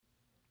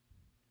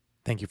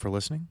Thank you for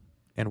listening,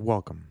 and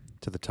welcome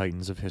to the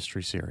Titans of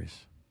History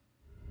series.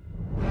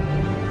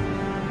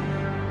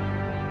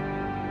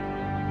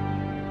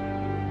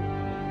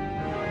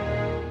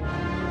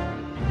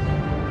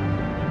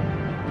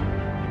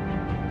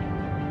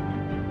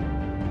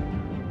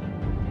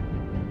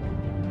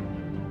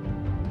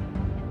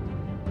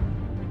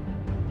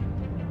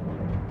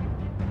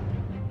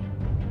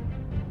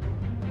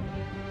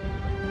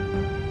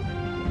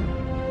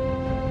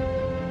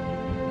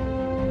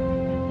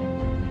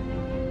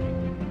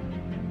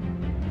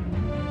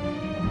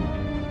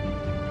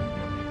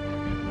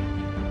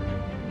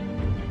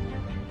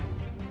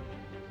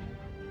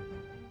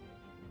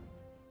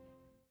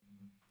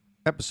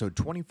 Episode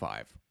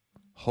 25,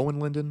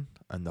 Hohenlinden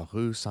and the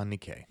Rue Saint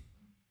Nicaise.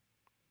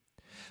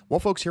 Well,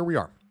 folks, here we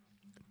are.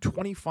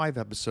 25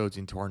 episodes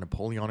into our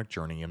Napoleonic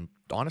journey, and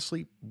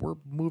honestly, we're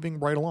moving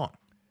right along.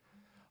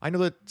 I know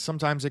that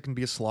sometimes it can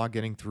be a slog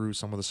getting through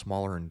some of the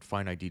smaller and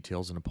finite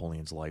details of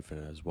Napoleon's life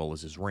as well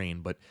as his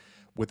reign, but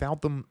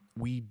without them,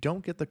 we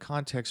don't get the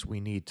context we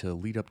need to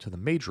lead up to the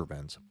major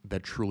events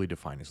that truly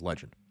define his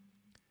legend.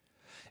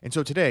 And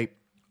so today,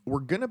 we're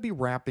going to be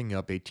wrapping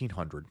up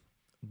 1800,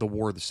 the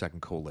War of the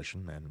Second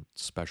Coalition, and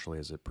especially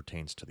as it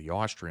pertains to the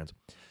Austrians,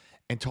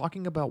 and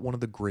talking about one of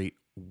the great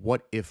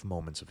what-if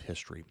moments of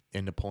history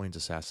in Napoleon's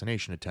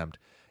assassination attempt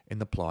in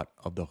the plot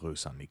of the Rue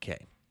Saint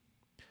Nicaise.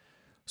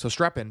 So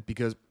strap in,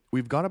 because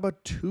we've got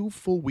about 2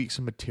 full weeks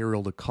of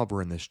material to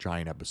cover in this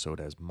giant episode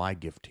as my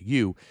gift to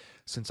you,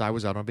 since I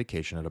was out on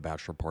vacation at a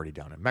bachelor party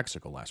down in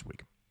Mexico last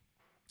week.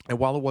 And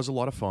while it was a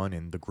lot of fun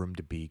and the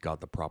groom-to-be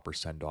got the proper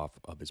send-off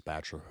of his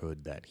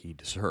bachelorhood that he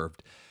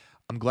deserved,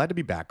 I'm glad to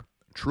be back,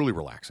 truly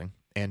relaxing,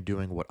 and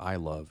doing what I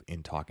love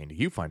in talking to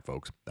you fine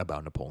folks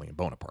about Napoleon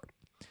Bonaparte.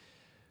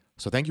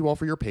 So thank you all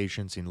for your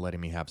patience in letting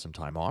me have some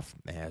time off,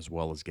 as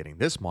well as getting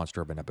this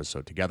monster of an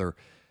episode together.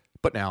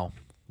 But now,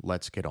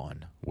 let's get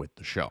on with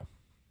the show.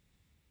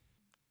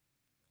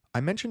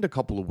 I mentioned a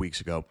couple of weeks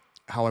ago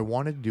how I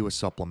wanted to do a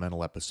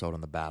supplemental episode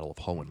on the Battle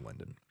of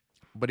Hohenlinden.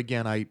 But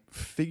again, I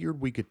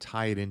figured we could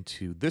tie it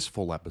into this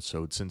full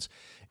episode since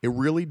it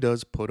really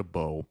does put a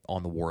bow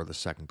on the War of the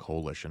Second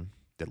Coalition,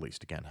 at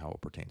least again how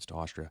it pertains to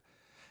Austria,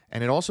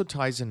 and it also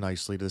ties in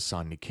nicely to the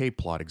Saint Nicaise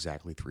plot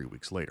exactly 3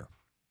 weeks later.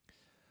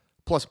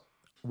 Plus,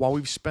 while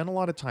we've spent a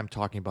lot of time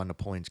talking about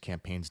Napoleon's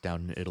campaigns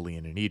down in Italy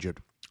and in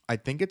Egypt, I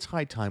think it's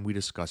high time we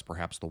discuss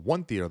perhaps the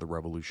one theater of the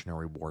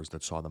Revolutionary Wars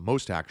that saw the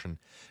most action,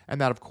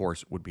 and that of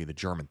course would be the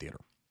German theater.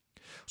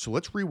 So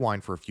let's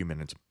rewind for a few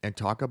minutes and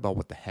talk about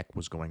what the heck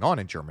was going on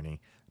in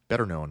Germany,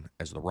 better known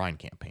as the Rhine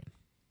campaign.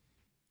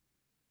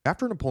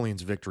 After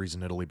Napoleon's victories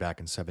in Italy back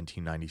in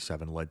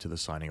 1797 led to the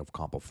signing of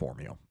Campo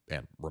Formio,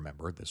 and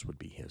remember, this would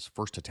be his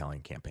first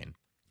Italian campaign,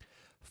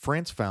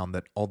 France found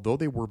that although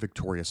they were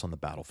victorious on the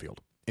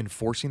battlefield,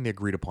 enforcing the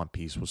agreed-upon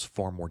peace was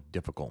far more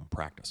difficult in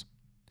practice.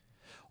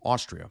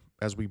 Austria,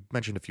 as we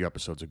mentioned a few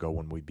episodes ago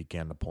when we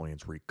began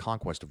Napoleon's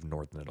reconquest of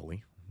northern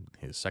Italy,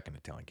 his second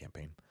Italian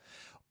campaign,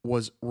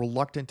 was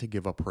reluctant to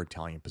give up her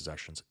Italian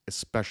possessions,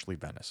 especially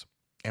Venice.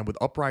 And with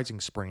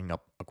uprisings springing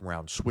up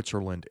around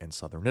Switzerland and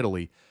southern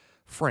Italy,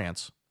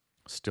 France,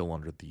 still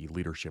under the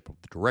leadership of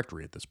the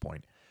Directory at this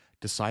point,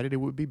 decided it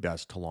would be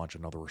best to launch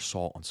another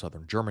assault on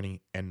southern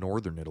Germany and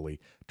northern Italy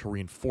to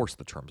reinforce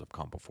the terms of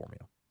Campo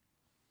Formio.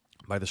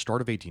 By the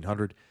start of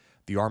 1800,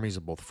 the armies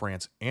of both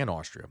France and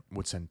Austria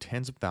would send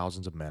tens of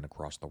thousands of men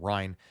across the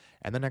Rhine,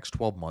 and the next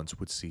 12 months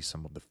would see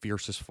some of the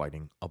fiercest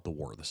fighting of the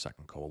War of the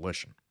Second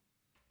Coalition.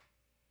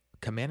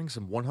 Commanding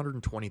some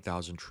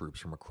 120,000 troops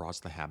from across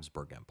the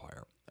Habsburg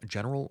Empire,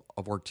 General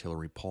of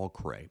Artillery Paul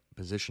Kray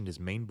positioned his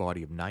main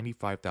body of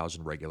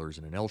 95,000 regulars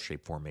in an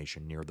L-shaped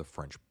formation near the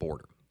French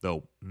border,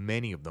 though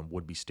many of them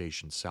would be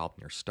stationed south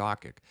near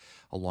Stockach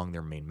along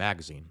their main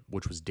magazine,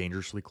 which was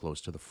dangerously close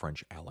to the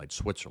French allied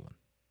Switzerland.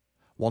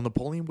 While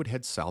Napoleon would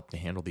head south to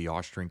handle the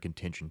Austrian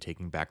contingent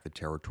taking back the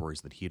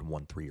territories that he had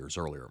won 3 years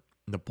earlier,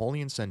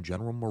 Napoleon sent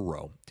General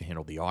Moreau to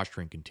handle the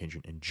Austrian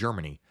contingent in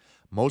Germany,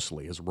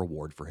 mostly as a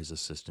reward for his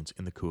assistance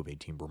in the coup of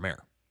 18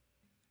 Brumaire.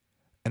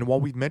 And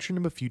while we've mentioned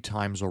him a few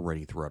times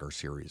already throughout our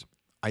series,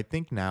 I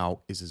think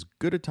now is as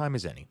good a time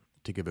as any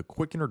to give a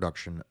quick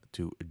introduction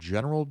to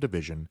General of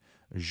Division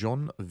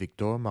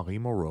Jean-Victor Marie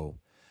Moreau,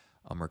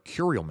 a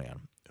mercurial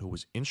man who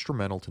was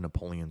instrumental to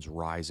Napoleon's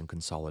rise and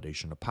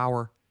consolidation of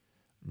power,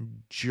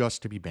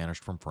 just to be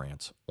banished from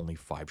France only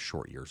 5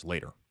 short years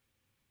later.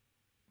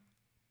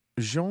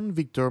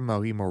 Jean-Victor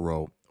Marie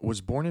Moreau was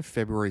born in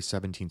February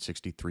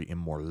 1763 in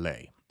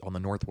Morlaix, on the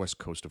northwest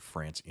coast of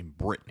France in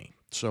Brittany,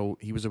 so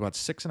he was about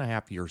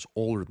 6.5 years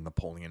older than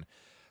Napoleon,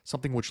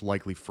 something which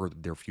likely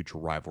furthered their future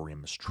rivalry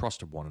and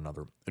mistrust of one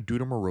another due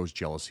to Moreau's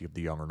jealousy of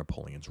the younger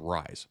Napoleon's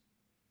rise.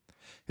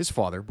 His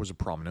father was a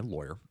prominent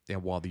lawyer,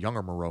 and while the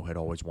younger Moreau had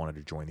always wanted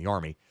to join the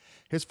army,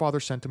 his father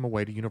sent him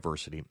away to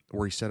university,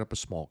 where he set up a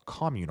small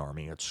commune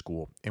army at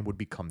school and would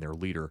become their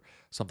leader,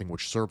 something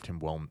which served him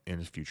well in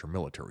his future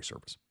military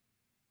service.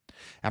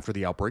 After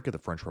the outbreak of the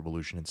French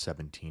Revolution in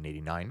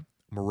 1789,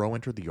 Moreau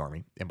entered the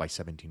army, and by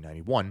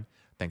 1791,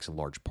 thanks in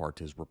large part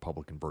to his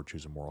Republican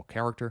virtues and moral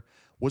character,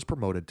 was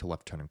promoted to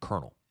lieutenant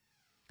colonel.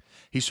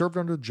 He served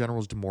under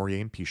Generals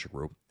Dumouriez and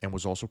Pichegru and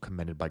was also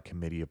commended by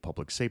Committee of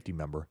Public Safety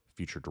member,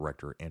 future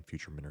director, and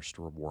future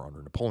Minister of War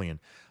under Napoleon,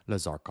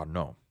 Lazare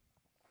Carnot.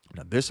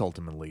 Now, this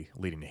ultimately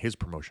leading to his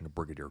promotion to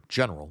Brigadier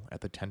General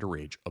at the tender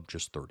age of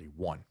just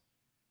 31.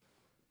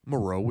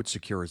 Moreau would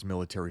secure his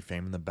military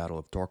fame in the Battle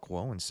of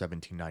Tourcoing in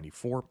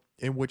 1794,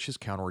 in which his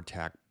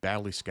counterattack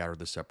badly scattered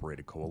the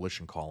separated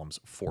coalition columns,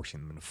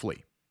 forcing them to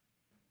flee.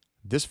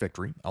 This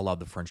victory allowed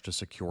the French to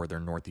secure their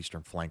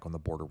northeastern flank on the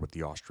border with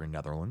the Austrian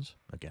Netherlands,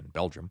 again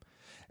Belgium,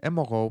 and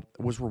Moreau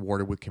was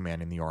rewarded with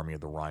commanding the Army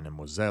of the Rhine and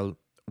Moselle,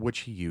 which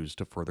he used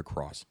to further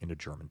cross into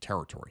German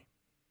territory.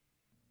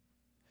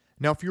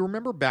 Now, if you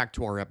remember back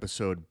to our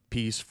episode,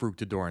 Peace,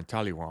 Fructidor, and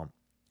Talleyrand,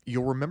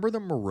 you'll remember that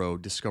Moreau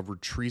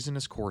discovered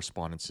treasonous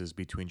correspondences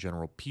between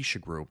General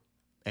Pichegru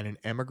and an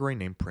emigre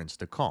named Prince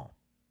de Caen.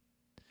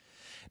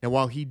 Now,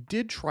 while he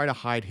did try to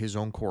hide his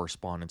own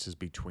correspondences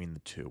between the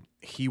two,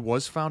 he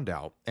was found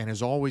out and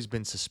has always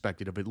been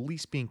suspected of at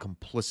least being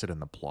complicit in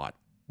the plot,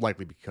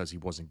 likely because he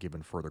wasn't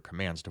given further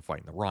commands to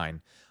fight in the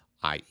Rhine,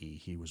 i.e.,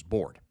 he was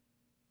bored.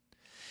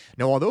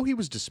 Now, although he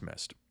was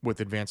dismissed, with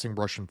advancing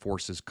Russian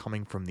forces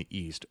coming from the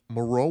east,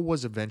 Moreau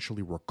was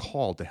eventually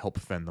recalled to help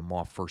fend them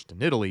off first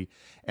in Italy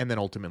and then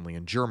ultimately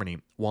in Germany,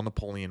 while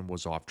Napoleon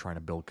was off trying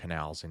to build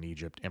canals in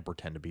Egypt and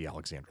pretend to be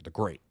Alexander the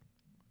Great.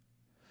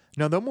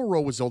 Now, though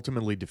Moreau was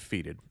ultimately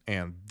defeated,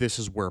 and this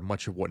is where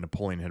much of what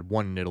Napoleon had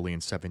won in Italy in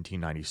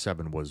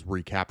 1797 was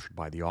recaptured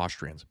by the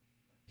Austrians,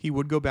 he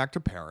would go back to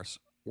Paris,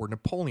 where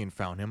Napoleon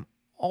found him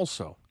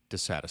also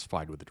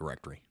dissatisfied with the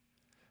Directory.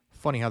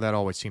 Funny how that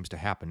always seems to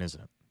happen,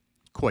 isn't it?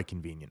 Quite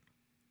convenient.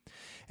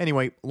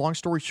 Anyway, long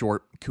story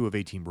short, coup of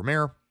 18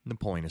 Brumaire,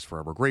 Napoleon is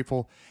forever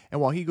grateful,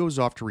 and while he goes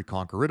off to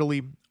reconquer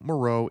Italy,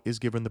 Moreau is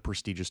given the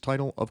prestigious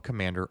title of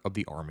Commander of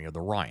the Army of the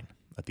Rhine,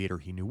 a theater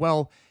he knew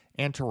well,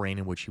 and terrain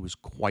in which he was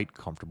quite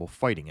comfortable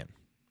fighting in.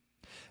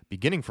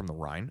 Beginning from the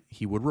Rhine,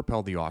 he would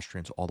repel the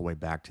Austrians all the way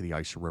back to the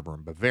Iser River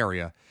in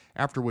Bavaria,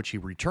 after which he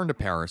returned to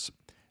Paris,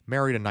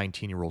 married a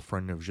 19-year-old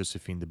friend of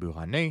Josephine de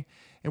Beauharnais,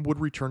 and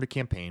would return to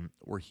campaign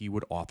where he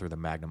would author the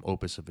magnum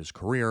opus of his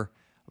career,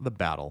 the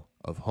Battle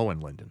of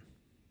Hohenlinden.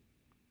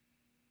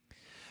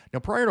 Now,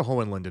 prior to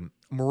Hohenlinden,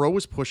 Moreau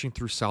was pushing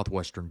through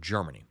southwestern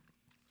Germany.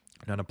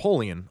 Now,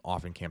 Napoleon,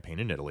 often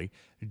campaigned in Italy,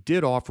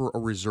 did offer a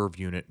reserve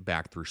unit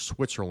back through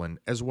Switzerland,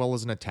 as well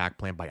as an attack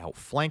plan by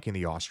outflanking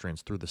the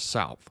Austrians through the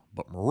south.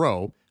 But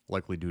Moreau,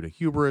 likely due to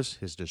hubris,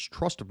 his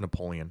distrust of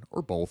Napoleon,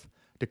 or both,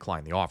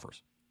 declined the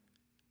offers.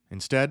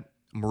 Instead,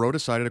 Moreau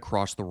decided to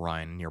cross the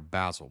Rhine near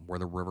Basel, where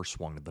the river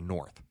swung to the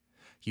north.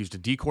 He used a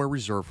decoy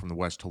reserve from the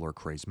west to lure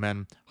Cray's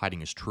men, hiding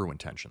his true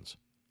intentions.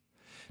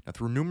 Now,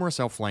 through numerous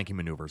outflanking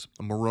maneuvers,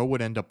 Moreau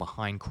would end up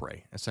behind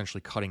Cray,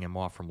 essentially cutting him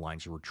off from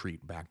lines of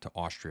retreat back to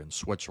Austria and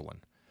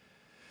Switzerland.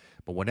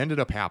 But what ended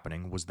up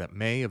happening was that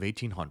May of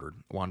 1800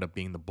 wound up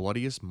being the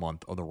bloodiest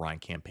month of the Rhine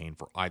campaign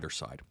for either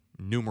side.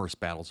 Numerous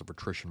battles of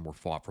attrition were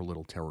fought for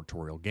little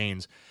territorial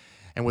gains,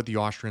 and with the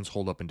Austrians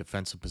holed up in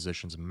defensive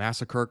positions in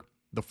Massakirk,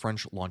 the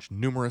French launched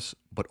numerous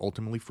but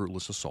ultimately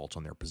fruitless assaults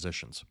on their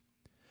positions.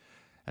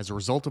 As a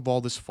result of all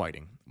this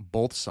fighting,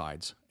 both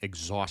sides,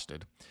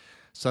 exhausted,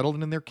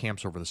 settled in their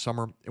camps over the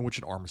summer, in which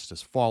an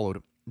armistice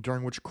followed,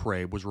 during which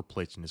Cray was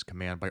replaced in his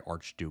command by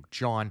Archduke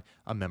John,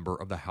 a member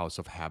of the House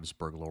of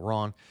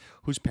Habsburg-Lorraine,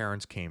 whose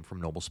parents came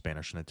from noble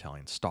Spanish and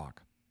Italian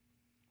stock.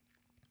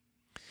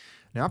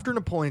 Now, after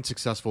Napoleon's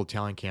successful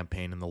Italian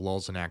campaign and the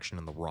lulls in action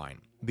in the Rhine,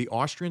 the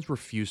Austrians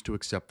refused to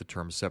accept the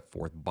terms set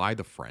forth by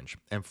the French,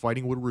 and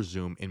fighting would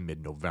resume in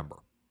mid-November.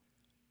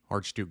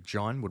 Archduke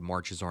John would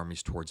march his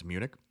armies towards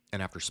Munich,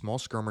 and after small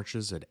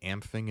skirmishes at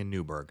Ampfing and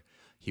Neuburg,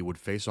 he would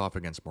face off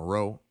against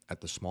Moreau at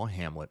the small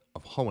hamlet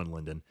of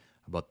Hohenlinden,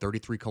 about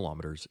 33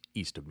 kilometers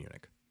east of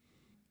Munich.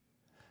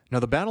 Now,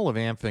 the Battle of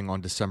Ampfing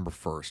on December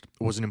 1st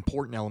was an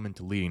important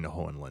element leading to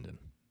Hohenlinden.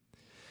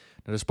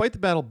 Now, despite the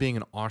battle being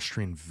an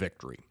Austrian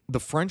victory, the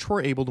French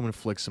were able to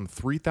inflict some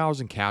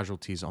 3,000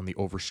 casualties on the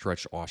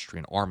overstretched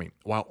Austrian army,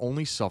 while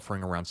only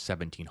suffering around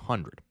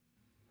 1,700.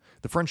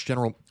 The French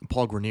general,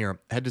 Paul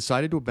Grenier, had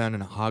decided to abandon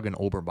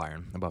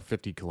Hagen-Oberbayern, about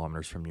 50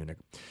 kilometers from Munich,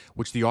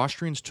 which the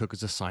Austrians took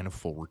as a sign of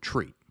full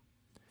retreat.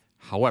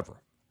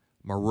 However,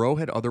 Moreau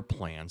had other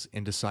plans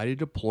and decided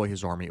to deploy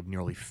his army of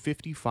nearly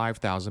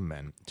 55,000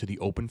 men to the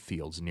open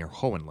fields near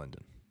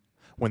Hohenlinden.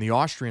 When the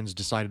Austrians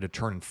decided to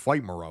turn and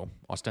fight Moreau,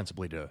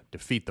 ostensibly to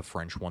defeat the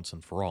French once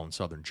and for all in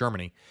southern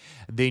Germany,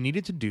 they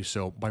needed to do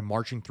so by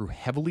marching through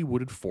heavily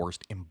wooded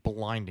forest and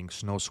blinding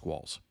snow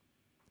squalls.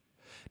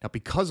 Now,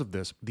 because of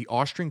this, the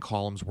Austrian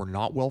columns were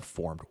not well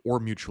formed or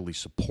mutually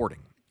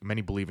supporting,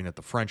 many believing that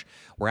the French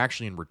were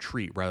actually in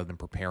retreat rather than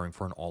preparing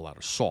for an all-out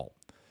assault.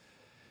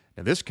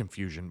 Now, this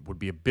confusion would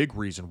be a big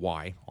reason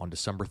why, on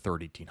December 3,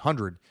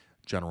 1800,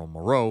 General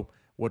Moreau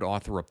would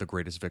author up the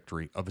greatest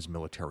victory of his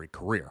military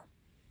career.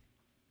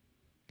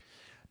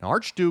 Now,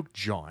 Archduke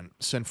John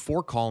sent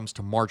 4 columns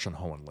to march on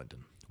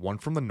Hohenlinden, one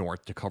from the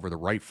north to cover the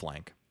right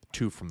flank,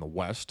 2 from the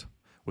west,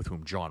 with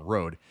whom John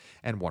rode,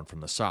 and 1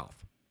 from the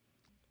south.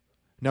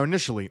 Now,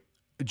 initially,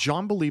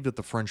 John believed that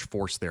the French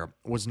force there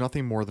was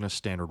nothing more than a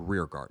standard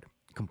rearguard,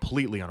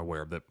 completely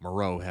unaware that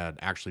Moreau had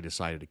actually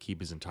decided to keep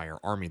his entire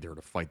army there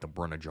to fight the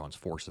brunt of John's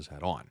forces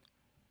head on.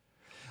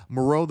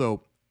 Moreau,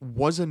 though,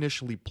 was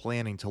initially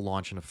planning to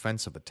launch an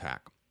offensive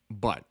attack,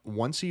 but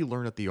once he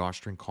learned that the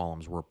Austrian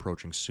columns were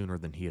approaching sooner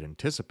than he had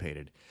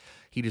anticipated,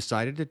 he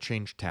decided to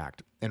change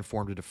tact and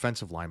formed a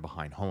defensive line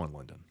behind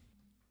Hohenlinden.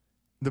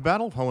 The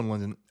Battle of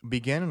Hohenlinden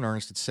began in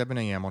earnest at 7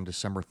 a.m. on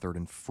December 3rd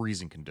in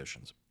freezing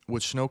conditions,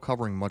 with snow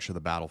covering much of the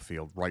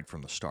battlefield right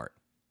from the start.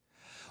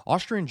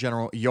 Austrian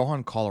General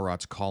Johann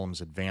Collerat's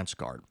column's advance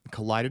guard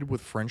collided with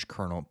French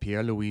Colonel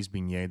Pierre-Louis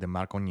Bignet de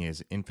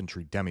Marcogne's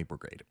infantry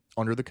demi-brigade,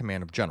 under the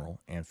command of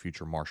General and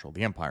future Marshal of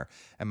the Empire,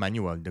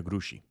 Emmanuel de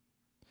Grouchy.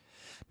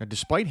 Now,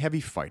 despite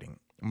heavy fighting,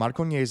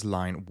 Marcogne's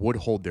line would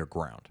hold their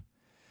ground.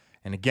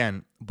 And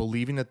again,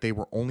 believing that they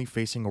were only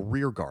facing a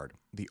rear guard,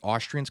 the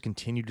Austrians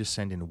continued to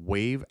send in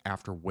wave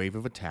after wave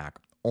of attack,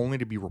 only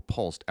to be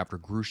repulsed after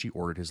Grouchy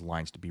ordered his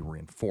lines to be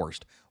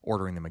reinforced,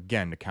 ordering them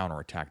again to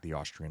counterattack the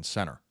Austrian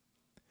center.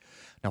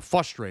 Now,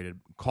 frustrated,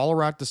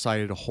 Collerat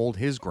decided to hold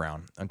his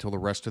ground until the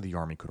rest of the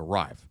army could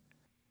arrive.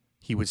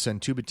 He would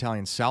send 2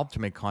 battalions south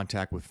to make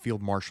contact with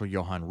Field Marshal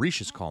Johann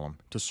Riesch's column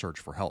to search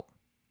for help.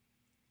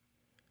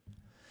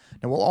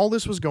 Now, while all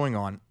this was going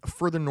on,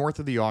 further north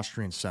of the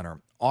Austrian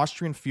center,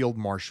 Austrian Field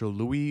Marshal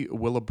Louis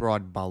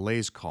Willibrord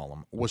Ballet's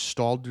column was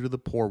stalled due to the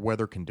poor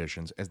weather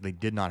conditions, as they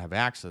did not have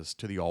access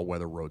to the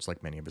all-weather roads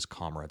like many of his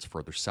comrades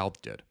further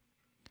south did.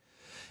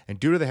 And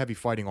due to the heavy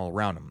fighting all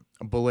around him,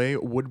 Ballet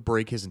would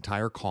break his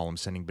entire column,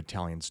 sending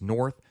battalions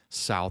north,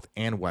 south,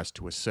 and west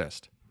to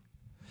assist.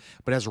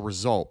 But as a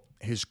result,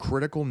 his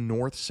critical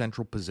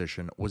north-central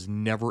position was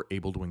never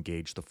able to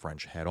engage the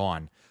French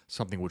head-on,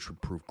 something which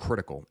would prove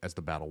critical as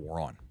the battle wore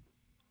on.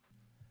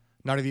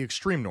 Now to the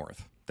extreme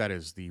north, that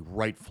is, the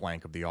right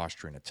flank of the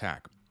Austrian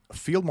attack,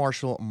 Field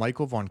Marshal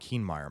Michael von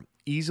Kienmeyer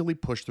easily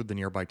pushed through the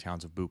nearby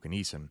towns of Buch and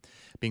Essen,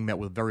 being met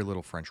with very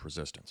little French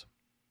resistance.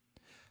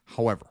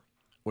 However,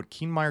 what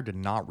Kienmeyer did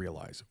not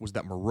realize was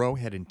that Moreau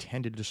had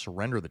intended to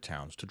surrender the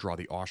towns to draw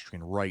the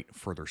Austrian right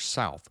further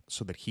south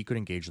so that he could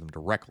engage them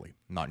directly,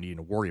 not needing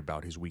to worry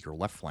about his weaker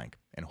left flank,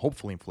 and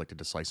hopefully inflict a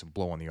decisive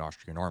blow on the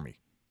Austrian army.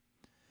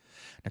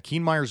 Now,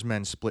 Kienmeyer's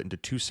men split into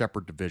 2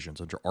 separate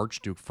divisions under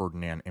Archduke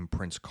Ferdinand and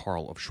Prince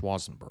Karl of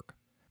Schwarzenberg.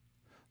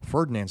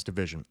 Ferdinand's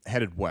division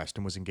headed west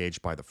and was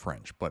engaged by the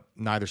French, but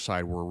neither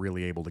side were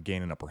really able to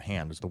gain an upper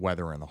hand as the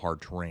weather and the hard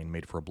terrain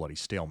made for a bloody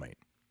stalemate.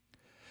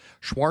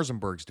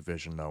 Schwarzenberg's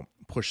division, though,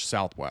 pushed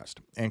southwest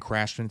and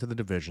crashed into the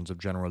divisions of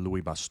General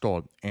Louis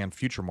Bastod and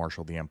future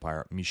Marshal of the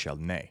Empire Michel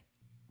Ney.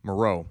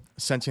 Moreau,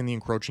 sensing the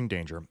encroaching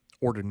danger,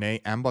 ordered Ney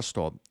and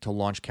Bastod to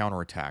launch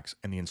counterattacks,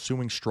 and the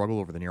ensuing struggle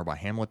over the nearby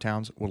hamlet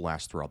towns would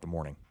last throughout the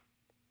morning.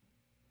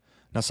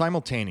 Now,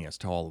 simultaneous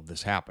to all of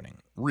this happening,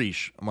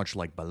 Riesch, much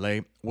like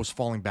Ballet, was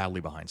falling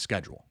badly behind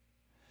schedule.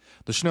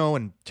 The snow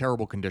and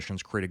terrible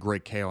conditions created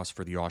great chaos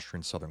for the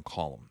Austrian southern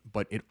column,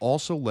 but it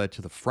also led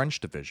to the French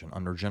division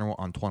under General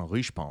Antoine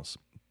Richepince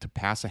to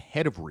pass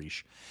ahead of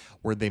Riesch,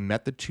 where they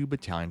met the 2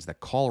 battalions that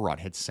Collerat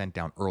had sent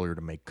down earlier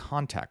to make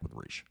contact with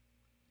Riesch.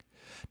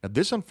 Now,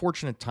 this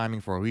unfortunate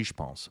timing for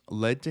Richepince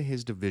led to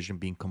his division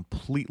being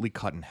completely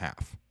cut in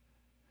half.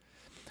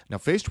 Now,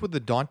 faced with the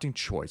daunting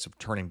choice of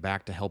turning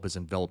back to help his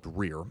enveloped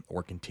rear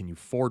or continue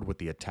forward with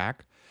the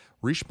attack,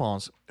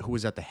 Richepince, who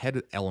was at the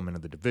head element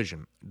of the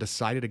division,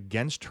 decided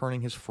against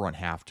turning his front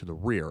half to the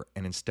rear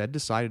and instead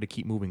decided to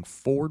keep moving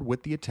forward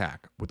with the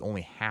attack with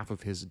only half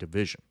of his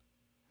division.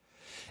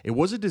 It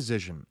was a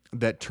decision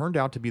that turned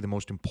out to be the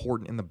most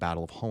important in the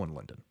Battle of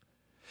Hohenlinden.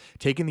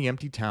 Taking the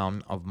empty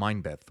town of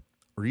Mainbeth,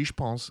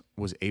 Richepince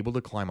was able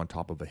to climb on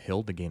top of a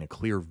hill to gain a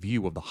clear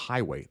view of the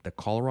highway that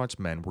Collerat's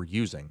men were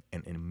using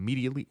and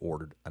immediately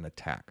ordered an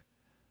attack.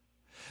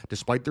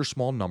 Despite their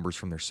small numbers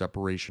from their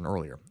separation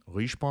earlier,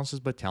 Richepince's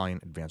battalion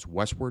advanced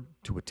westward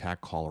to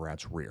attack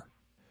Collerat's rear.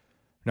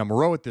 Now,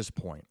 Moreau at this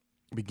point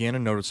began to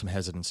notice some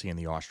hesitancy in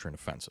the Austrian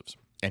offensives,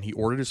 and he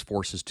ordered his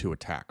forces to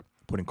attack,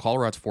 putting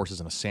Collerat's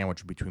forces in a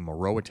sandwich between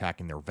Moreau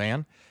attacking their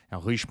van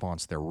and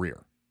Richepince their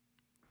rear.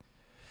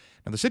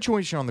 Now, the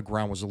situation on the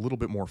ground was a little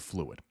bit more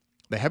fluid.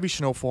 The heavy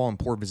snowfall and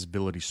poor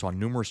visibility saw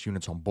numerous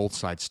units on both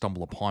sides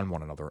stumble upon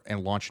one another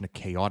and launch into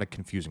chaotic,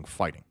 confusing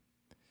fighting.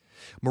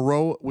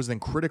 Moreau was then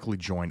critically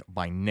joined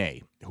by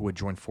Ney, who had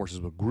joined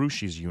forces with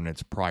Grouchy's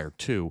units prior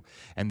to,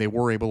 and they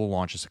were able to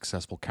launch a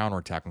successful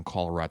counterattack on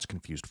Collerat's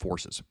confused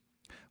forces.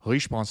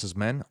 Richepince's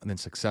men then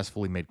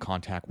successfully made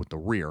contact with the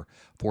rear,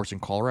 forcing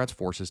Collerat's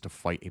forces to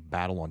fight a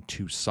battle on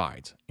 2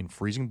 sides, in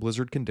freezing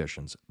blizzard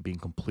conditions, being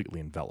completely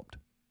enveloped.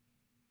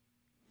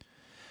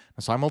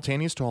 Now,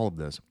 simultaneous to all of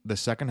this, the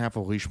second half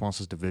of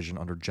Richepince's division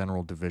under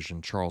General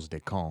Division Charles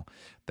Descamps,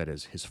 that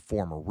is, his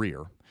former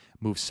rear,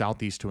 moved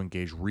southeast to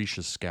engage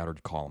Riesch's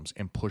scattered columns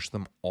and push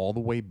them all the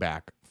way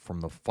back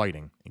from the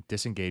fighting,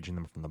 disengaging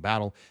them from the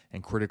battle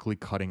and critically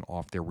cutting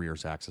off their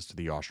rear's access to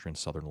the Austrian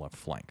southern left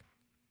flank.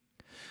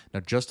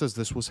 Now, just as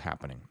this was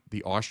happening,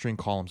 the Austrian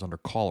columns under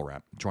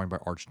Collerat, joined by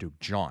Archduke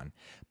John,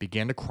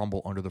 began to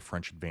crumble under the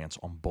French advance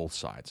on both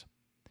sides.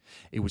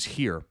 It was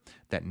here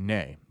that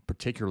Ney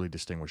particularly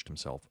distinguished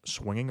himself,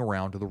 swinging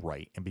around to the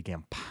right and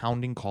began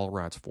pounding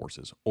Colbert's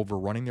forces,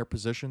 overrunning their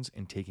positions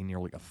and taking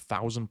nearly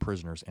 1,000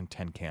 prisoners and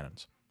 10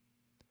 cannons.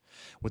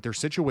 With their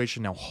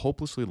situation now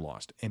hopelessly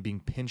lost and being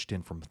pinched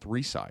in from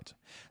 3 sides,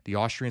 the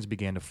Austrians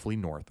began to flee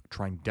north,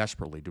 trying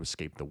desperately to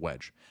escape the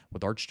wedge,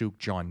 with Archduke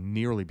John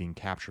nearly being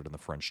captured in the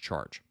French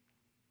charge.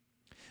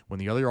 When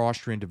the other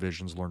Austrian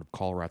divisions learned of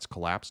Colbert's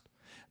collapse,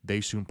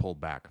 they soon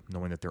pulled back,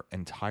 knowing that their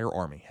entire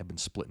army had been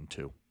split in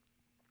 2.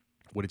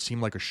 What had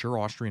seemed like a sure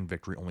Austrian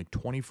victory only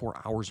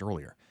 24 hours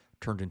earlier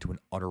turned into an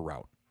utter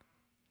rout.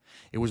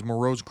 It was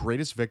Moreau's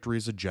greatest victory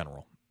as a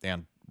general,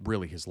 and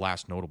really his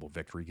last notable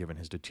victory given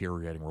his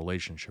deteriorating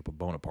relationship with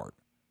Bonaparte.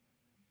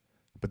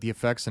 But the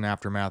effects and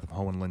aftermath of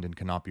Hohenlinden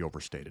cannot be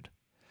overstated.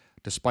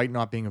 Despite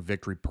not being a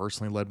victory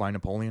personally led by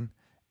Napoleon,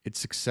 its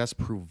success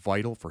proved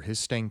vital for his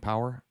staying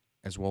power,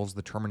 as well as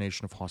the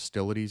termination of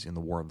hostilities in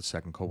the War of the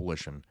Second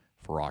Coalition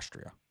for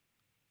Austria.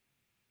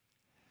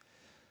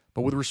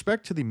 But with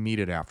respect to the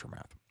immediate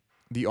aftermath,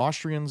 the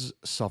Austrians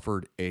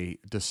suffered a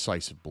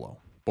decisive blow,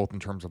 both in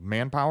terms of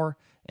manpower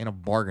and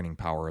of bargaining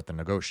power at the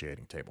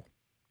negotiating table.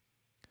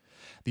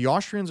 The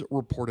Austrians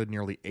reported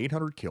nearly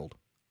 800 killed,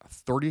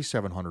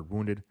 3,700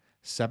 wounded,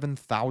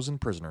 7,000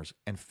 prisoners,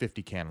 and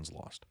 50 cannons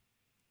lost.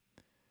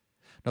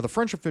 Now, the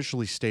French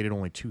officially stated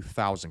only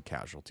 2,000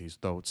 casualties,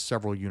 though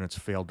several units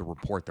failed to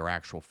report their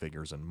actual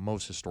figures, and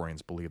most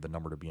historians believe the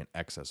number to be in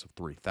excess of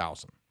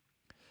 3,000.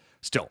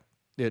 Still,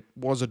 it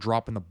was a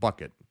drop in the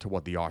bucket to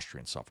what the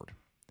Austrians suffered.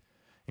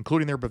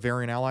 Including their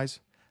Bavarian allies,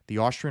 the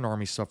Austrian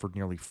army suffered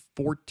nearly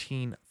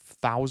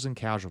 14,000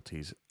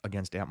 casualties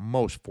against at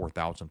most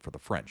 4,000 for the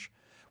French,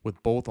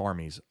 with both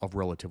armies of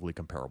relatively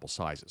comparable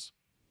sizes.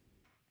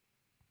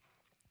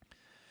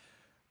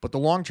 But the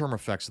long-term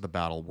effects of the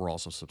battle were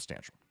also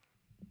substantial.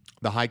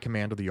 The high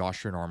command of the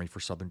Austrian army for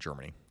southern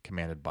Germany,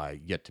 commanded by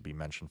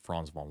yet-to-be-mentioned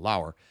Franz von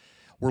Lauer,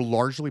 were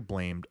largely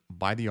blamed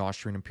by the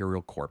Austrian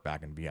imperial court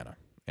back in Vienna,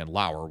 and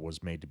Lauer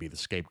was made to be the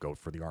scapegoat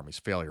for the army's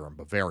failure in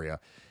Bavaria,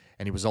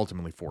 and he was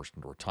ultimately forced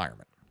into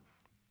retirement.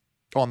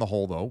 On the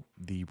whole, though,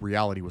 the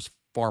reality was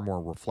far more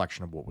a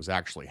reflection of what was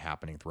actually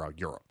happening throughout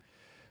Europe.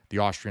 The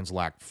Austrians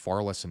lacked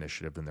far less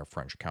initiative than their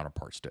French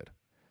counterparts did.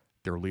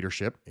 Their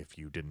leadership, if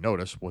you didn't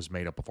notice, was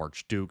made up of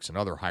archdukes and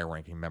other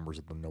high-ranking members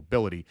of the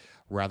nobility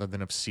rather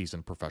than of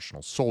seasoned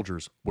professional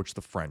soldiers, which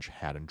the French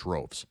had in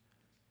droves.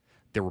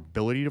 Their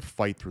ability to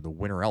fight through the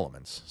winter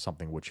elements,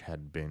 something which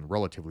had been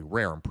relatively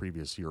rare in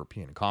previous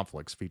European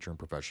conflicts featuring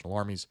professional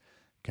armies,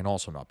 can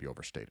also not be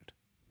overstated.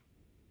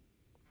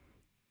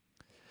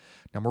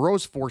 Now,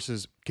 Moreau's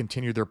forces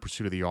continued their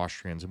pursuit of the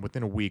Austrians, and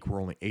within a week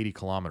were only 80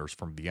 kilometers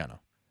from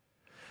Vienna.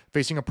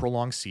 Facing a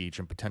prolonged siege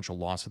and potential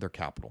loss of their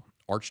capital,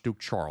 Archduke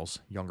Charles,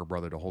 younger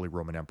brother to Holy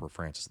Roman Emperor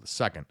Francis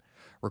II,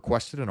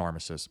 requested an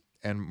armistice,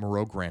 and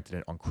Moreau granted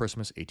it on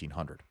Christmas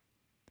 1800.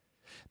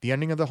 The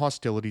ending of the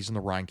hostilities in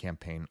the Rhine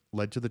campaign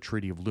led to the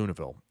Treaty of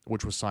Luneville,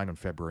 which was signed on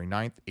February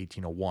 9,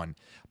 1801,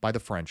 by the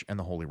French and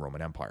the Holy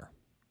Roman Empire.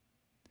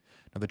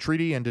 Now, the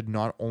treaty ended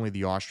not only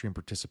the Austrian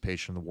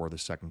participation in the War of the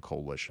Second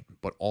Coalition,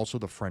 but also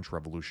the French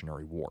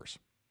Revolutionary Wars.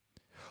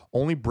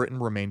 Only Britain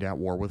remained at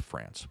war with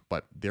France,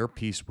 but their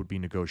peace would be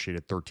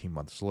negotiated 13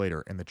 months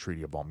later in the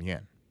Treaty of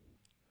Amiens.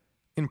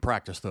 In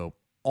practice, though,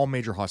 all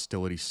major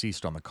hostilities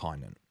ceased on the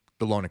continent,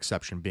 the lone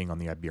exception being on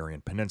the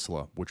Iberian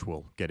Peninsula, which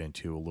we'll get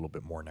into a little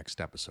bit more next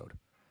episode.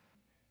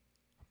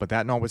 But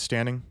that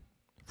notwithstanding,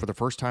 for the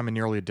first time in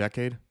nearly a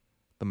decade,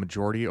 the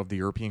majority of the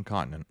European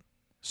continent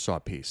saw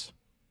peace.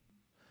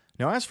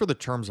 Now, as for the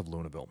terms of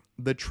Luneville,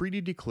 the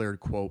treaty declared,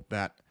 quote,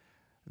 that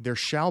there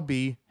shall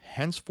be,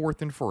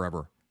 henceforth and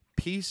forever,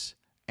 peace,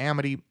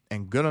 amity,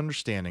 and good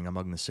understanding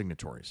among the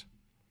signatories.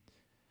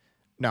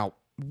 Now,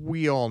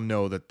 we all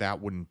know that that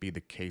wouldn't be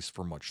the case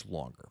for much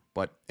longer,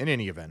 but in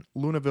any event,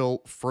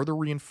 Luneville further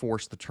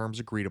reinforced the terms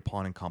agreed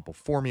upon in Campo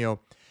Formio,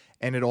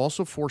 and it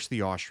also forced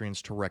the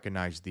Austrians to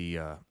recognize the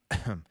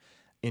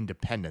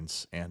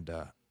independence and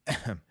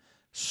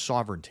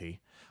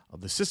sovereignty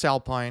of the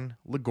Cisalpine,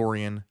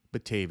 Ligurian,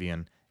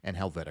 Batavian, and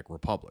Helvetic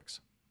republics.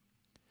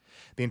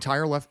 The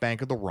entire left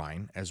bank of the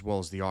Rhine, as well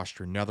as the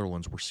Austrian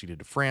Netherlands, were ceded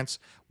to France,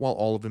 while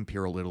all of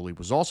Imperial Italy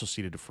was also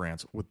ceded to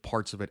France, with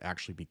parts of it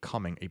actually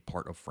becoming a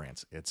part of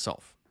France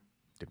itself.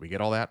 Did we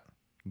get all that?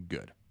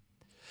 Good.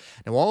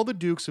 Now, all the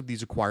dukes of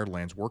these acquired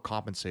lands were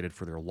compensated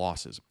for their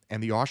losses,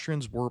 and the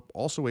Austrians were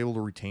also able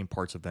to retain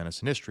parts of Venice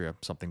and Istria,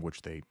 something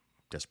which they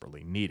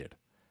desperately needed.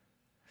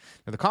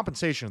 Now, the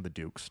compensation of the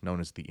dukes, known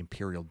as the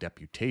Imperial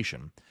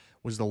Deputation,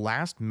 was the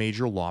last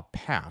major law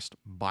passed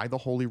by the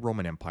Holy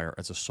Roman Empire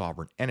as a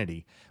sovereign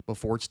entity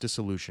before its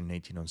dissolution in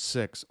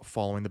 1806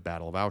 following the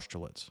Battle of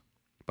Austerlitz.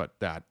 But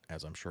that,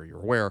 as I'm sure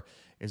you're aware,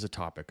 is a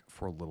topic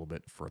for a little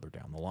bit further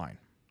down the line.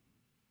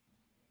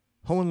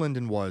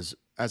 Hohenlinden was,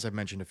 as I've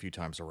mentioned a few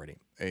times already,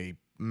 a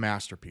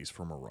masterpiece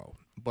for Moreau,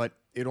 but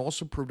it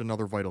also proved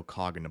another vital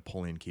cog in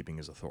Napoleon keeping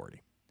his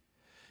authority.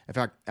 In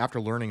fact,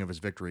 after learning of his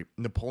victory,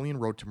 Napoleon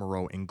wrote to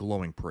Moreau in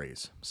glowing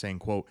praise, saying,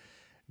 quote,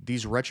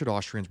 "These wretched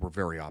Austrians were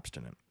very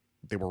obstinate.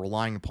 They were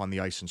relying upon the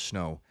ice and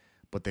snow,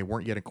 but they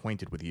weren't yet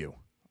acquainted with you.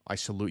 I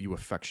salute you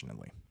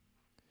affectionately.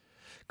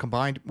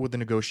 Combined with the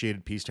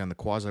negotiated peace to end the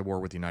quasi-war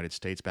with the United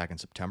States back in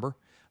September,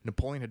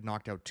 Napoleon had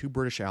knocked out 2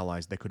 British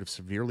allies that could have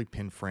severely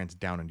pinned France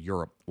down in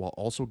Europe, while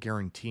also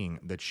guaranteeing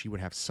that she would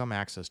have some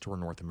access to her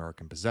North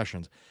American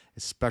possessions,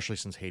 especially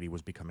since Haiti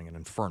was becoming an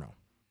inferno.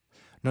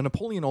 Now,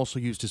 Napoleon also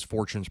used his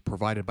fortunes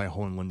provided by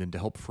Hohenlinden to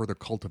help further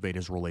cultivate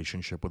his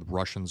relationship with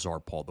Russian Tsar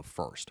Paul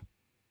I.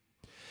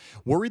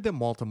 Worried that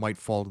Malta might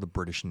fall to the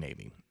British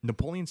Navy,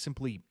 Napoleon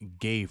simply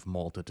gave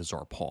Malta to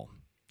Tsar Paul,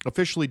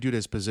 officially due to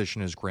his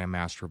position as Grand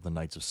Master of the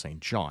Knights of St.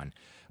 John,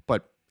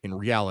 but in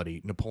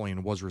reality,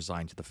 Napoleon was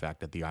resigned to the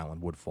fact that the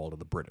island would fall to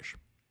the British.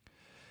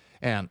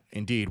 And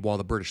indeed, while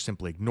the British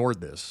simply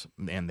ignored this,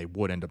 and they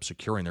would end up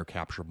securing their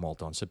capture of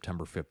Malta on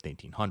September 5th,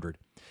 1800,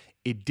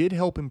 it did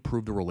help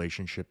improve the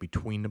relationship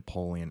between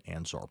Napoleon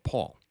and Tsar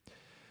Paul.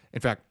 In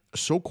fact,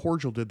 so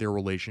cordial did their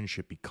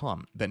relationship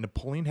become that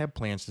Napoleon had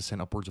plans to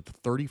send upwards of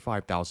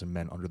 35,000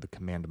 men under the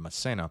command of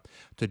Massena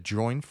to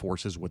join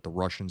forces with the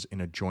Russians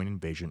in a joint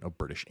invasion of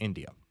British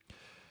India.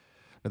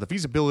 Now, the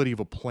feasibility of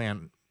a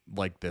plan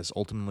like this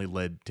ultimately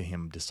led to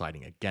him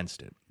deciding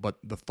against it, but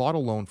the thought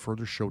alone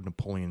further showed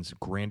Napoleon's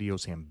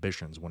grandiose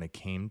ambitions when it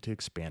came to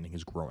expanding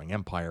his growing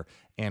empire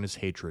and his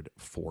hatred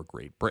for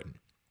Great Britain.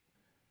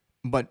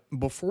 But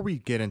before we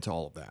get into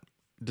all of that,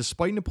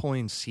 despite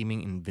Napoleon's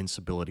seeming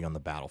invincibility on the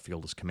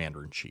battlefield as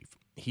commander-in-chief,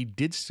 he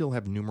did still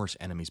have numerous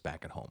enemies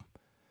back at home.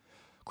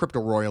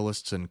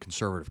 Crypto-royalists and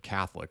conservative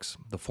Catholics,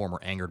 the former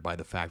angered by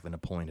the fact that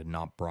Napoleon had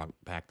not brought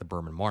back the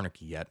Bourbon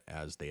monarchy yet,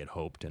 as they had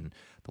hoped, and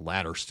the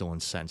latter still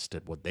incensed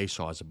at what they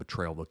saw as a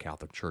betrayal of the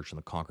Catholic Church in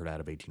the Concordat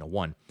of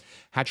 1801,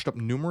 hatched up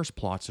numerous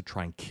plots to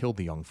try and kill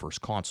the young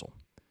first consul.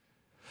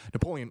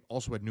 Napoleon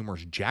also had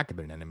numerous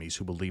Jacobin enemies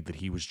who believed that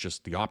he was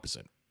just the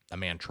opposite, a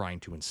man trying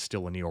to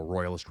instill a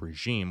neo-royalist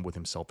regime with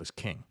himself as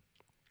king.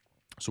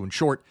 So in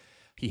short,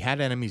 he had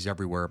enemies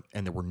everywhere,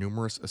 and there were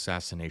numerous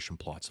assassination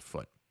plots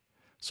afoot.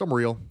 Some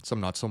real,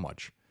 some not so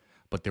much,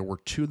 but there were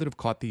 2 that have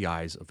caught the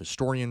eyes of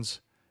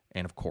historians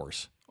and, of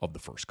course, of the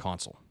first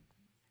consul.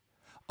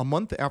 A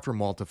month after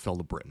Malta fell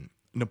to Britain,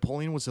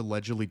 Napoleon was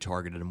allegedly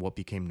targeted in what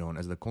became known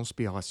as the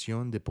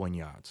Conspiration des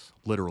Poignards,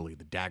 literally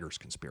the Daggers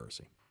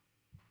Conspiracy.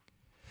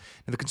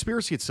 Now, the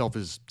conspiracy itself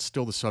is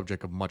still the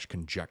subject of much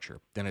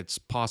conjecture, and it's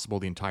possible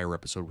the entire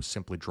episode was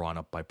simply drawn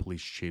up by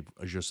police chief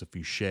Joseph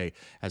Fouché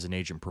as an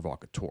agent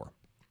provocateur.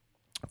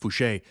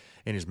 Fouché,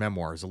 in his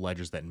memoirs,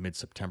 alleges that in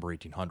mid-September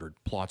 1800,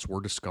 plots were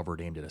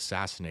discovered aimed at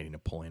assassinating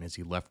Napoleon as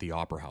he left the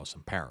Opera House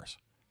in Paris.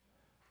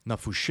 Now,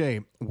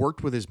 Fouché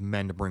worked with his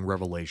men to bring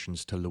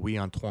revelations to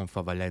Louis-Antoine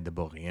Favalet de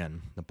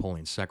Bourrienne,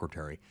 Napoleon's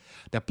secretary,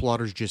 that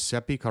plotters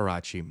Giuseppe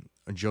Carracci,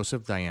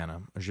 Joseph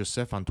Diana,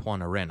 Joseph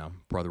Antoine Arena,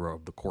 brother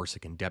of the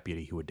Corsican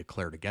deputy who had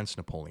declared against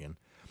Napoleon,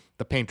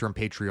 the painter and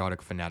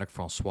patriotic fanatic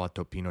François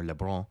Topino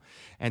Lebrun,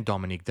 and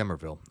Dominique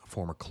Demerville, a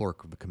former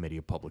clerk of the Committee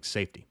of Public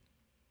Safety.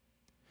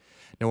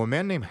 Now, a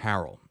man named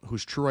Harrell,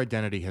 whose true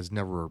identity has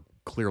never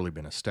clearly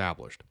been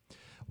established,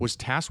 was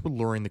tasked with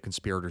luring the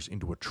conspirators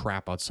into a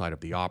trap outside of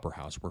the Opera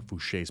House where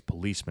Fouché's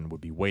policemen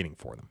would be waiting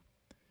for them.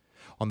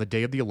 On the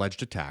day of the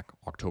alleged attack,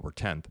 October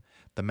 10th,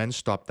 the men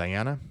stopped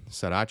Diana,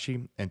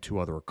 Carracci, and 2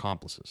 other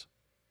accomplices.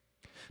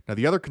 Now,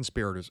 the other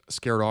conspirators,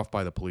 scared off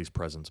by the police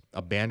presence,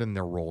 abandoned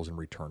their roles and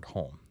returned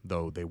home,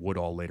 though they would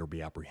all later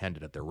be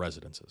apprehended at their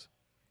residences.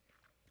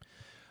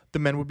 The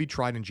men would be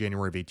tried in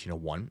January of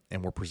 1801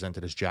 and were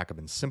presented as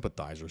Jacobin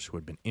sympathizers who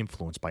had been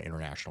influenced by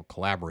international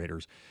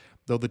collaborators,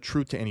 though the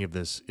truth to any of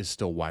this is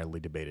still widely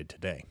debated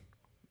today.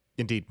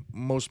 Indeed,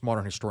 most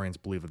modern historians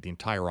believe that the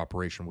entire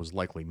operation was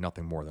likely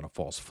nothing more than a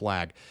false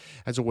flag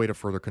as a way to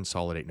further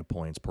consolidate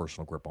Napoleon's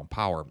personal grip on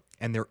power,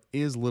 and there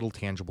is little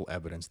tangible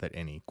evidence that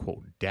any,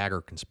 quote,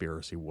 dagger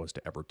conspiracy was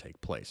to ever take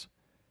place.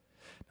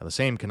 Now, the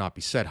same cannot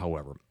be said,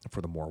 however,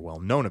 for the more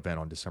well-known event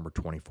on December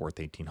 24th,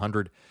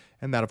 1800,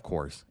 and that, of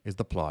course, is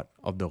the plot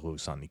of the Rue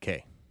Saint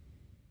Nicaise.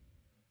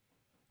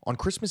 On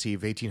Christmas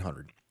Eve,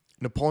 1800,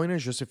 Napoleon and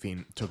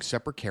Josephine took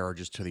separate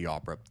carriages to the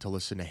opera to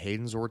listen to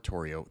Haydn's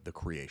oratorio, The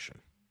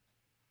Creation.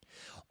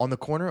 On the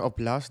corner of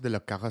Place de la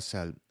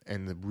Carrousel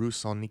and the Rue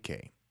Saint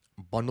Nicaise,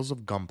 bundles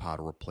of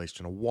gunpowder were placed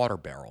in a water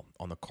barrel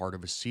on the cart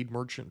of a seed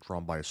merchant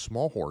drawn by a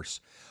small horse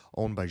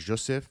owned by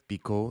Joseph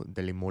Picot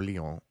de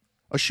Limolion,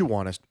 a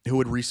Chouanist who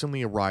had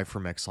recently arrived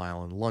from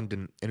exile in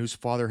London and whose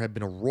father had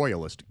been a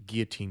royalist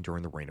guillotined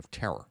during the Reign of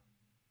Terror.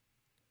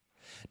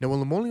 Now, when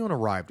Napoleon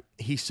arrived,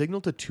 he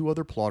signaled to 2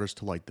 other plotters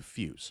to light the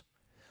fuse.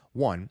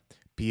 One,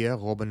 Pierre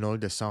Robineau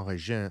de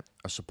Saint-Régent,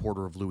 a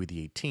supporter of Louis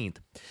XVIII,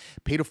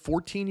 paid a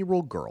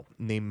 14-year-old girl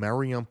named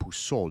Marianne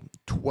Poussaud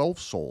 12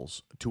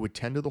 sols to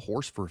attend to the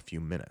horse for a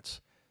few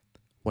minutes.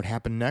 What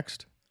happened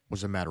next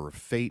was a matter of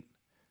fate,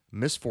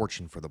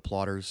 misfortune for the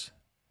plotters,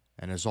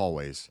 and as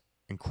always,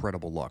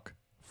 incredible luck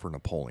for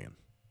Napoleon.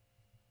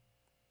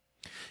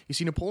 You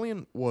see,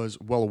 Napoleon was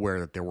well aware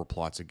that there were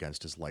plots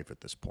against his life at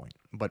this point,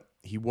 but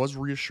he was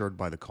reassured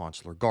by the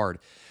consular guard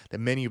that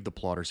many of the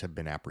plotters had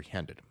been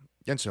apprehended,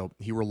 and so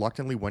he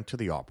reluctantly went to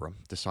the opera,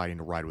 deciding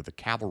to ride with a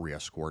cavalry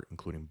escort,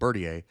 including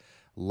Berthier,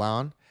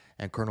 Lannes,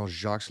 and Colonel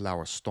Jacques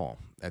Lauriston,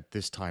 at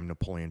this time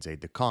Napoleon's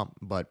aide-de-camp,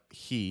 but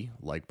he,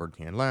 like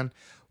Berthier-Lannes,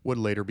 would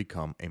later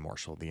become a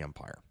marshal of the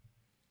empire.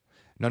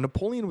 Now,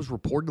 Napoleon was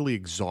reportedly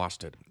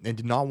exhausted and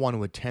did not want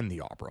to attend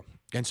the opera,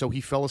 and so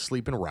he fell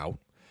asleep en route,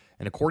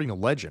 and according to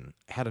legend,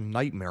 had a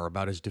nightmare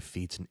about his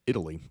defeats in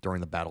Italy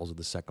during the battles of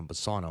the Second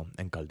Bassano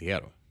and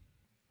Caldiero.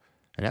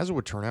 And as it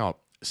would turn out,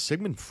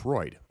 Sigmund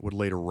Freud would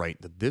later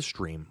write that this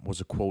dream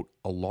was a, quote,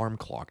 alarm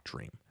clock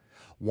dream,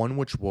 one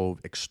which wove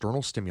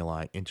external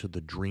stimuli into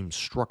the dream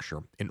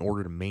structure in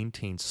order to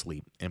maintain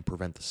sleep and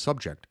prevent the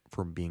subject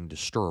from being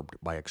disturbed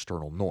by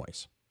external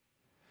noise.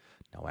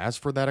 Now, as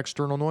for that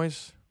external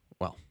noise,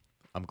 well,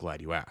 I'm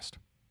glad you asked.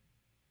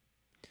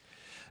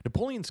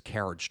 Napoleon's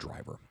carriage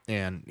driver,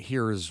 and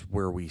here is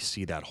where we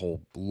see that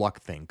whole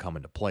luck thing come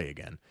into play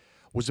again,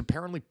 was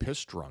apparently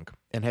pissed drunk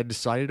and had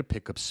decided to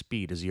pick up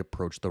speed as he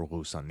approached the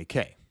Rue Saint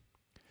Nicaise.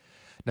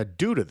 Now,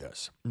 due to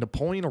this,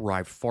 Napoleon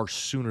arrived far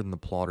sooner than the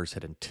plotters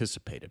had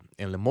anticipated,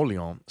 and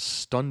Napoleon,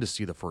 stunned to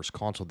see the first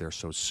consul there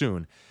so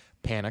soon,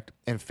 panicked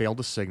and failed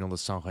to signal the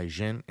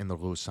Saint-Régent in the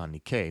Rue Saint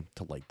Nicaise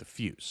to light the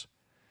fuse.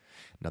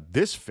 Now,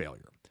 this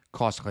failure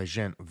cost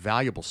Régent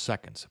valuable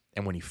seconds,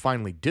 and when he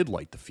finally did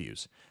light the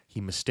fuse,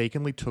 he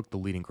mistakenly took the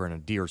leading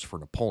grenadiers for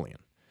Napoleon.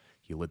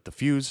 He lit the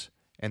fuse,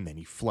 and then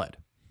he fled.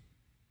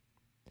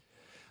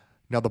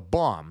 Now, the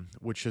bomb,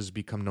 which has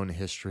become known in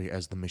history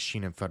as the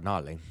Machine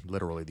Infernale,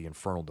 literally the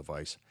infernal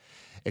device,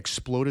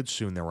 exploded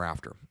soon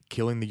thereafter,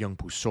 killing the young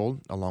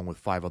Poussol along with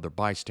 5 other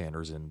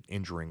bystanders and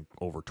injuring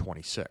over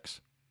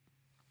 26.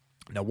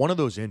 Now, one of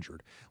those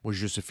injured was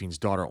Josephine's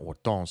daughter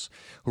Hortense,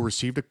 who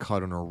received a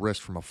cut on her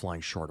wrist from a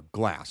flying shard of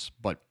glass,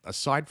 but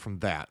aside from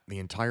that, the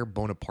entire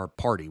Bonaparte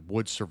party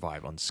would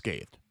survive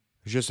unscathed.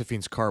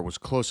 Josephine's cart was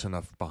close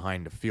enough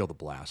behind to feel the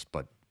blast,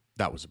 but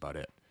that was about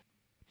it.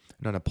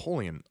 Now,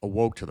 Napoleon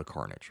awoke to the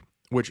carnage,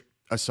 which,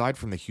 aside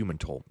from the human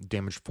toll,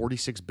 damaged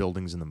 46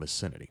 buildings in the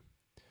vicinity.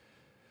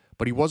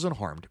 But he wasn't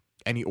harmed,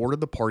 and he ordered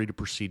the party to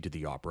proceed to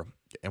the opera,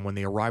 and when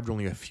they arrived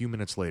only a few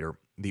minutes later,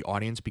 the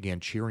audience began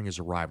cheering his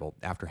arrival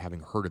after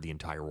having heard of the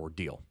entire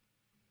ordeal.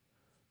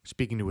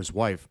 Speaking to his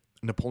wife,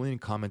 Napoleon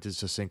commented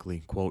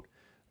succinctly, quote,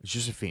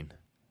 "Josephine,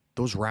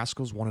 those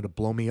rascals wanted to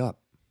blow me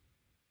up."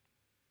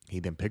 He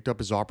then picked up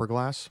his opera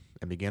glass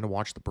and began to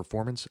watch the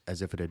performance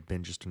as if it had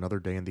been just another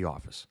day in the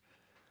office.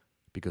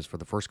 Because for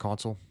the first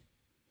consul,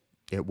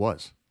 it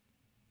was.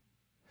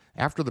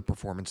 After the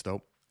performance,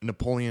 though,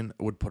 Napoleon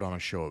would put on a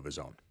show of his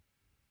own.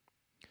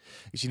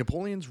 You see,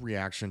 Napoleon's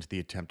reaction to the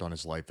attempt on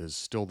his life is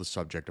still the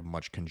subject of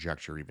much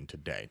conjecture even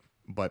today,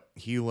 but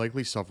he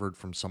likely suffered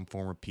from some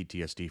form of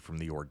PTSD from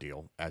the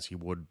ordeal, as he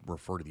would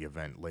refer to the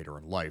event later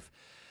in life.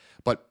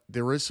 But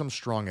there is some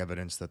strong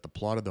evidence that the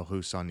plot of the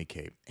Rue Saint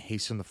Nicaise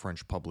hastened the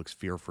French public's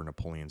fear for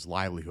Napoleon's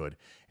livelihood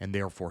and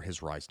therefore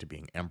his rise to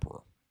being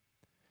emperor.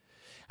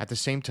 At the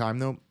same time,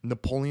 though,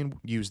 Napoleon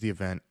used the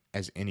event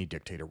as any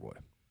dictator would,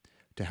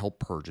 to help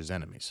purge his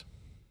enemies.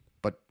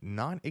 But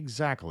not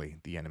exactly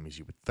the enemies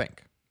you would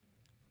think.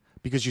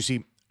 Because you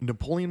see,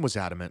 Napoleon was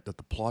adamant that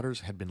the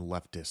plotters had been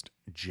leftist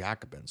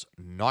Jacobins,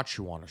 not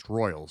Chouanist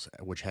royals,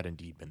 which had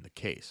indeed been the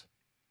case.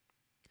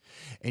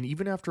 And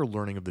even after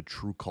learning of the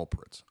true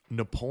culprits,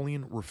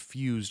 Napoleon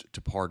refused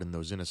to pardon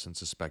those innocents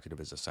suspected of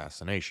his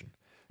assassination,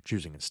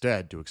 choosing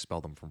instead to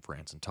expel them from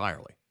France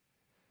entirely.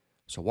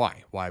 So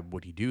why? Why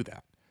would he do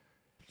that?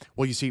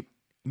 Well, you see,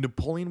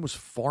 Napoleon was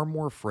far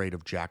more afraid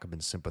of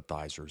Jacobin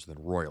sympathizers than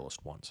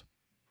royalist ones.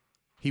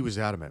 He was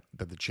adamant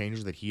that the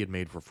changes that he had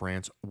made for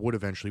France would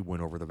eventually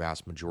win over the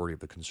vast majority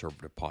of the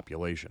conservative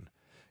population,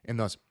 and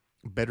thus,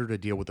 better to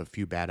deal with a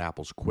few bad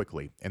apples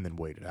quickly and then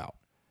wait it out.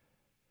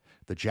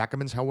 The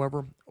Jacobins,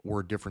 however,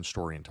 were a different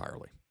story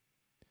entirely.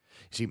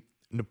 You see,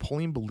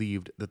 Napoleon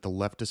believed that the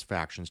leftist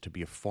factions to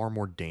be a far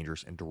more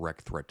dangerous and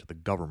direct threat to the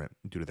government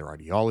due to their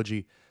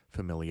ideology,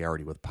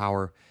 familiarity with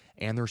power,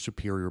 and their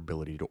superior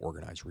ability to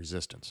organize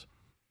resistance.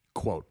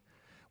 Quote,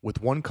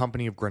 "With one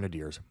company of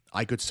grenadiers,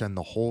 I could send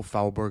the whole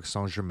Faubourg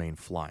Saint-Germain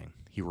flying,"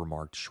 he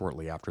remarked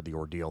shortly after the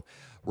ordeal,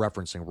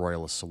 referencing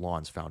royalist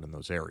salons found in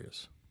those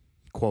areas.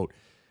 Quote,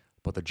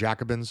 "But the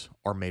Jacobins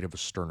are made of a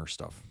sterner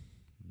stuff.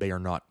 They are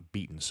not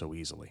beaten so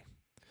easily.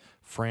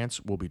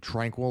 France will be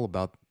tranquil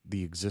about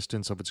the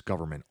existence of its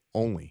government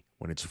only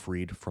when it's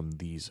freed from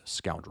these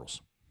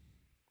scoundrels."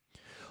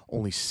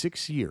 Only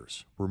 6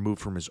 years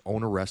removed from his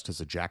own arrest as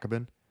a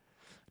Jacobin,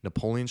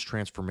 Napoleon's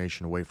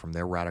transformation away from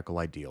their radical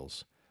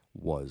ideals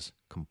was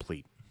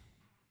complete.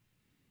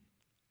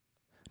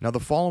 Now, the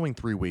following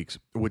 3 weeks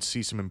would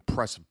see some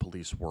impressive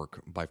police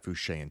work by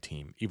Fouché and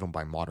team, even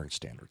by modern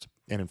standards.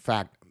 And in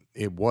fact,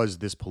 it was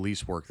this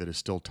police work that is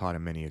still taught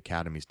in many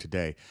academies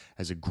today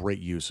as a great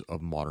use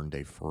of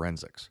modern-day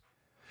forensics.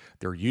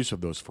 Their use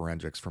of those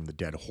forensics, from the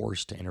dead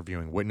horse to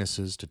interviewing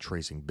witnesses to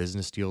tracing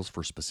business deals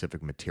for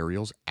specific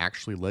materials,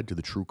 actually led to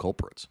the true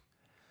culprits.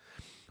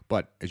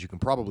 But, as you can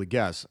probably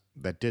guess,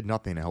 that did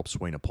nothing to help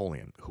sway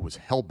Napoleon, who was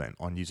hell-bent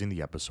on using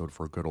the episode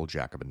for a good old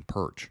Jacobin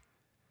purge.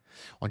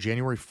 On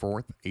January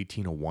 4th,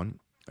 1801,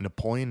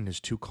 Napoleon and his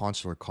 2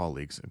 consular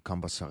colleagues,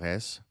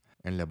 Cambacérès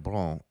and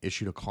Lebrun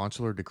issued a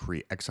consular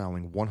decree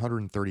exiling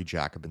 130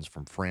 Jacobins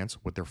from France,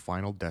 with their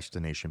final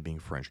destination being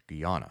French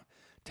Guiana,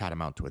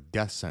 tantamount to a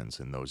death sentence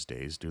in those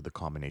days due to the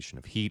combination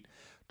of heat,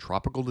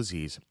 tropical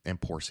disease,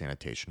 and poor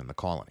sanitation in the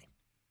colony.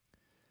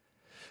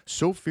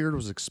 So feared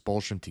was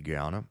expulsion to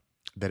Guyana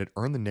that it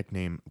earned the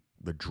nickname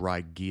the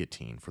Dry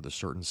Guillotine for the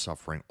certain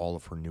suffering all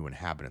of her new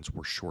inhabitants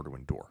were sure to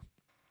endure.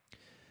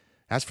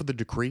 As for the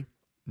decree,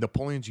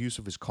 Napoleon's use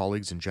of his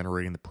colleagues in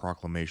generating the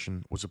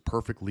proclamation was a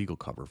perfect legal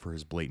cover for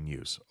his blatant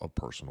use of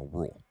personal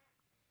rule.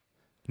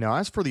 Now,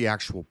 as for the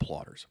actual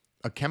plotters,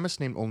 a chemist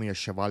named Only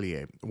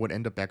Chevalier would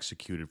end up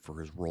executed for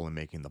his role in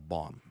making the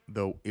bomb,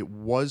 though it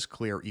was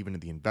clear even to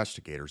the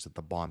investigators that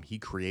the bomb he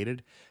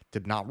created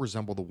did not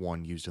resemble the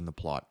one used in the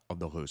plot of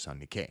the Rue Saint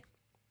Nicaise.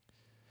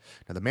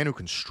 Now, the man who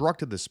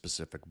constructed this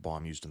specific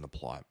bomb used in the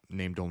plot,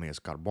 named only as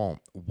Carbon,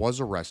 was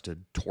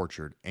arrested,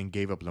 tortured, and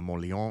gave up Le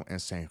Moulin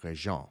and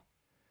Saint-Régent.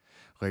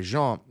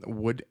 Régent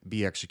would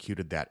be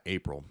executed that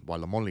April, while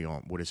Le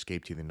Moulin would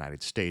escape to the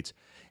United States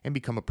and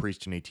become a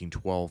priest in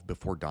 1812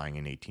 before dying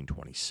in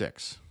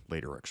 1826,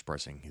 later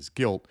expressing his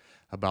guilt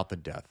about the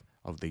death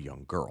of the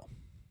young girl.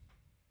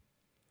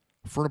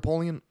 For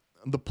Napoleon,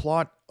 the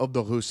plot of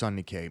the Rue Saint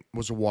Nicaise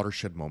was a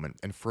watershed moment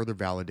and further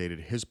validated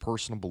his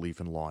personal belief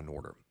in law and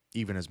order,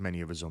 even as many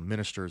of his own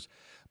ministers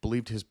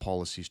believed his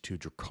policies too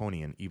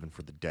draconian even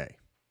for the day.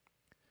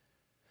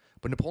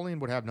 But Napoleon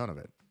would have none of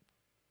it.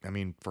 I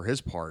mean, for his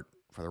part,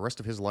 for the rest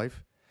of his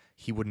life,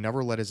 he would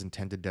never let his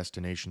intended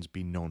destinations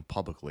be known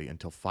publicly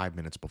until 5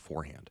 minutes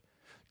beforehand,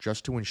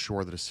 just to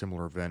ensure that a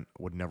similar event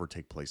would never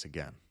take place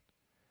again.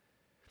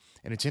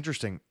 And it's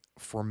interesting,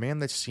 for a man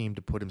that seemed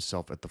to put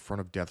himself at the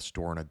front of death's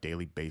door on a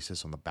daily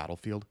basis on the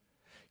battlefield,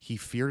 he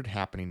feared it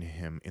happening to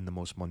him in the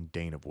most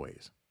mundane of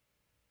ways.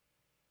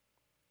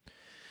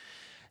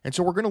 And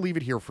so we're going to leave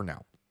it here for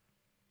now.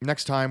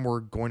 Next time,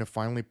 we're going to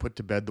finally put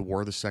to bed the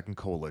War of the Second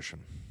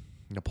Coalition.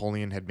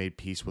 Napoleon had made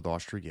peace with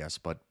Austria, yes,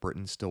 but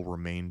Britain still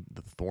remained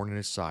the thorn in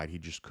his side he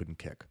just couldn't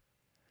kick.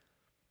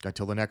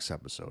 Until the next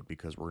episode,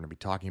 because we're going to be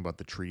talking about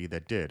the treaty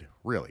that did,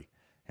 really,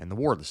 end the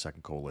War of the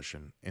Second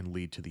Coalition and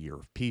lead to the Year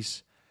of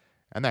Peace.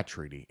 And that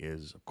treaty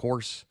is, of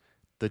course,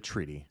 the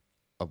Treaty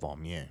of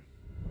Amiens.